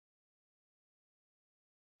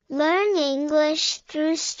Learn English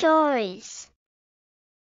through stories.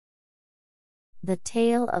 The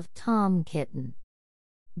Tale of Tom Kitten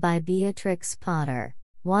by Beatrix Potter.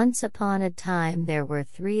 Once upon a time there were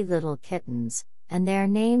 3 little kittens, and their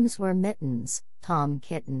names were Mittens, Tom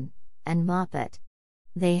Kitten, and Moppet.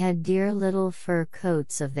 They had dear little fur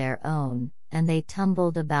coats of their own, and they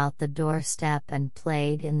tumbled about the doorstep and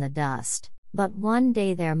played in the dust. But one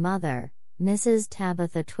day their mother, Mrs.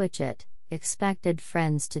 Tabitha Twitchit, expected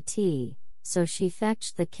friends to tea, so she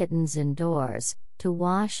fetched the kittens indoors, to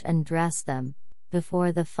wash and dress them,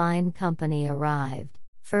 before the fine company arrived.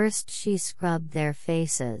 First she scrubbed their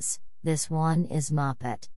faces, this one is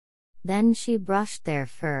Moppet. Then she brushed their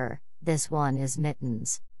fur, this one is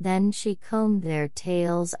Mittens. Then she combed their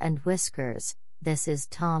tails and whiskers, this is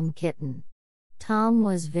Tom Kitten. Tom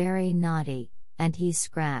was very naughty, and he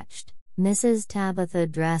scratched. Mrs. Tabitha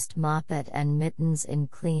dressed Moppet and Mittens in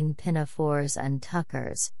clean pinafores and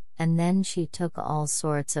tuckers, and then she took all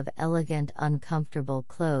sorts of elegant uncomfortable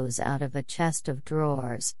clothes out of a chest of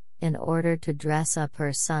drawers, in order to dress up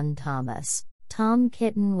her son Thomas. Tom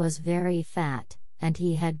Kitten was very fat, and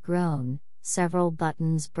he had grown, several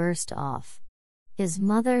buttons burst off. His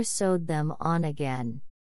mother sewed them on again.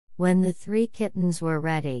 When the 3 kittens were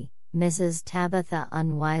ready, Mrs. Tabitha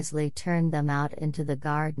unwisely turned them out into the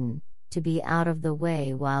garden, to be out of the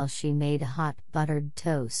way while she made hot buttered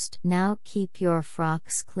toast. Now keep your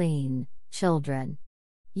frocks clean, children.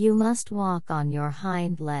 You must walk on your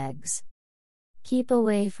hind legs. Keep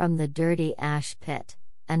away from the dirty ash pit,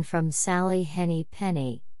 and from Sally Henny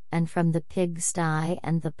Penny, and from the pigsty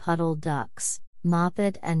and the puddle ducks.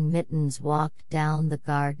 Moppet and Mittens walked down the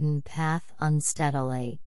garden path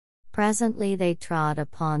unsteadily. Presently they trod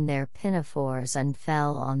upon their pinafores and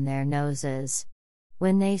fell on their noses.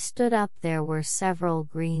 When they stood up there were several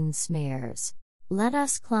green smears. "Let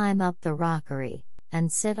us climb up the rockery,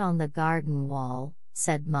 and sit on the garden wall,"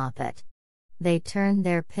 said Moppet. They turned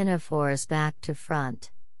their pinafores back to front,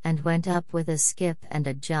 and went up with a skip and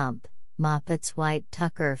a jump. Moppet's white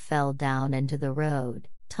tucker fell down into the road.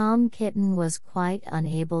 Tom Kitten was quite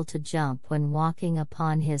unable to jump when walking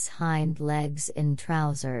upon his hind legs in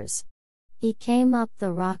trousers. He came up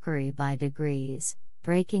the rockery by degrees,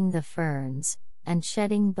 breaking the ferns, and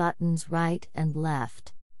shedding buttons right and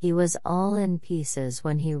left. He was all in pieces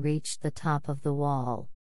when he reached the top of the wall.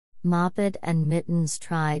 Moppet and Mittens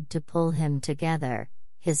tried to pull him together.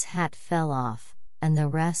 His hat fell off, and the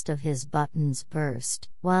rest of his buttons burst.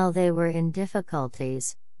 While they were in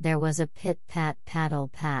difficulties, there was a pit-pat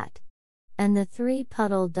paddle-pat. And the 3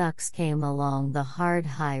 puddle ducks came along the hard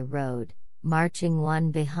high road, marching one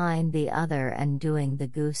behind the other and doing the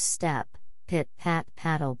goose step, pit-pat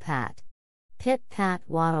paddle-pat. Pit-pat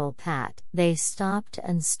waddle-pat. They stopped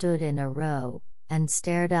and stood in a row, and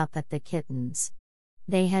stared up at the kittens.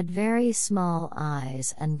 They had very small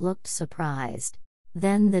eyes and looked surprised.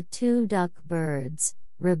 Then the 2 duck birds,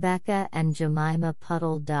 Rebecca and Jemima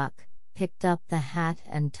Puddle Duck, picked up the hat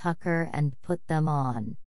and tucker and put them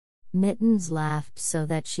on. Mittens laughed so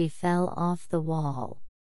that she fell off the wall.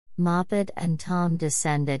 Moppet and Tom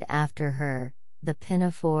descended after her. The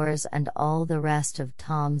pinafores and all the rest of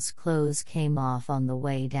Tom's clothes came off on the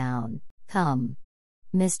way down. "Come,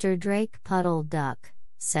 Mr. Drake Puddle Duck,"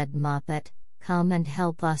 said Moppet, "come and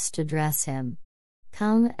help us to dress him.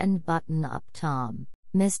 Come and button up Tom."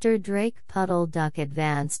 Mr. Drake Puddle Duck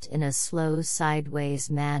advanced in a slow sideways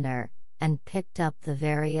manner, and picked up the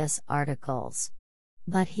various articles.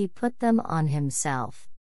 But he put them on himself.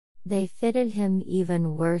 They fitted him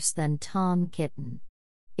even worse than Tom Kitten.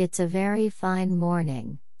 "It's a very fine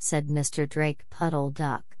morning," said Mr. Drake Puddle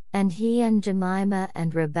Duck, and he and Jemima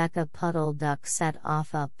and Rebecca Puddle Duck set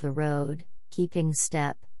off up the road, keeping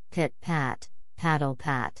step, pit-pat,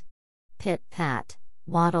 paddle-pat. Pit-pat,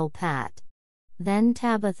 waddle-pat. Then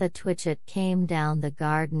Tabitha Twitchit came down the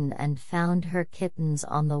garden and found her kittens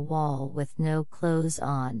on the wall with no clothes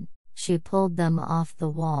on. She pulled them off the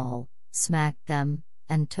wall, smacked them,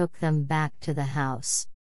 and took them back to the house.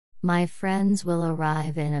 "My friends will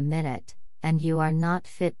arrive in a minute, and you are not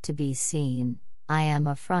fit to be seen. I am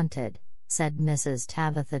affronted," said Mrs.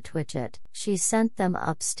 Tabitha Twitchit. She sent them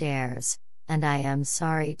upstairs, and I am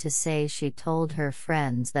sorry to say she told her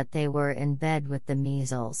friends that they were in bed with the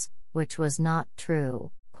measles, which was not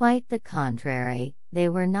true. Quite the contrary, they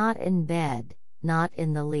were not in bed, not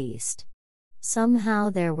in the least.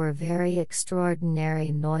 Somehow there were very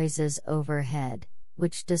extraordinary noises overhead,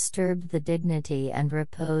 which disturbed the dignity and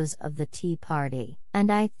repose of the tea party. And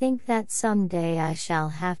I think that some day I shall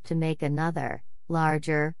have to make another,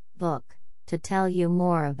 larger, book, to tell you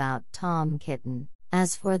more about Tom Kitten.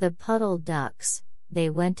 As for the puddle ducks, they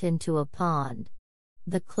went into a pond.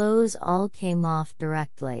 The clothes all came off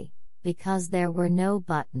directly, because there were no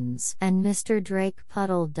buttons, and Mr. Drake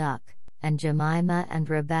Puddle Duck, and Jemima and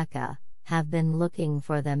Rebecca, have been looking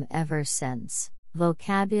for them ever since.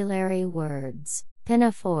 Vocabulary words.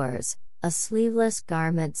 Pinafores, a sleeveless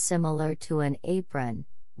garment similar to an apron,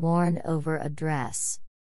 worn over a dress.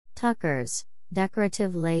 Tuckers,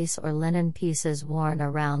 decorative lace or linen pieces worn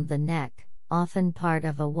around the neck, often part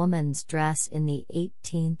of a woman's dress in the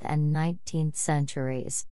 18th and 19th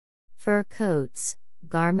centuries. Fur coats,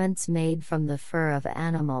 garments made from the fur of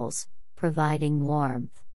animals, providing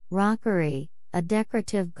warmth. Rockery, a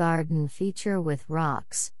decorative garden feature with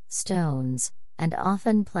rocks, stones, and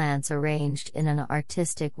often plants arranged in an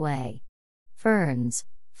artistic way. Ferns,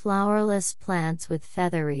 flowerless plants with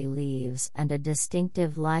feathery leaves and a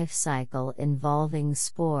distinctive life cycle involving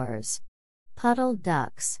spores. Puddle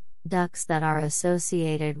ducks, ducks that are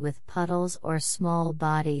associated with puddles or small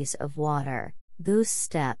bodies of water. Goose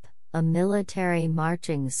step, a military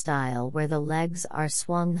marching style where the legs are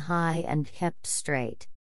swung high and kept straight.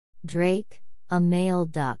 Drake, a male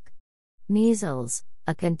duck. Measles,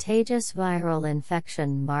 a contagious viral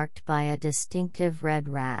infection marked by a distinctive red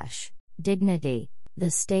rash. Dignity,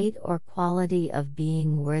 the state or quality of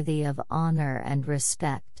being worthy of honor and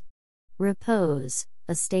respect. Repose,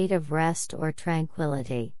 a state of rest or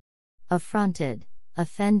tranquility. Affronted,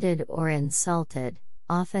 offended or insulted,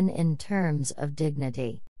 often in terms of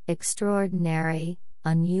dignity. Extraordinary,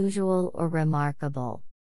 unusual or remarkable.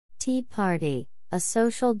 Tea party, a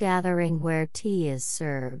social gathering where tea is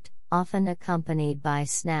served, often accompanied by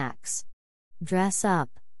snacks. Dress up,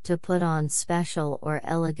 to put on special or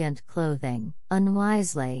elegant clothing.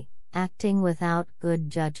 Unwisely, acting without good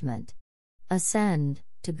judgment. Ascend,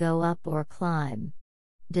 to go up or climb.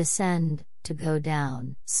 Descend, to go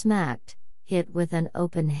down. Smacked, hit with an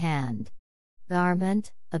open hand.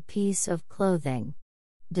 Garment, a piece of clothing.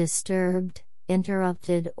 Disturbed,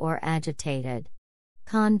 interrupted or agitated.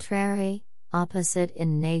 Contrary, opposite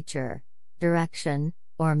in nature, direction,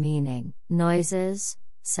 or meaning. Noises,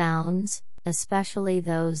 sounds, especially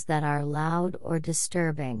those that are loud or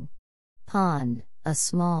disturbing. Pond, a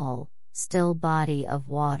small, still body of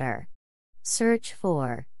water. Search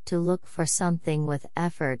for, to look for something with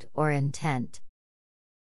effort or intent.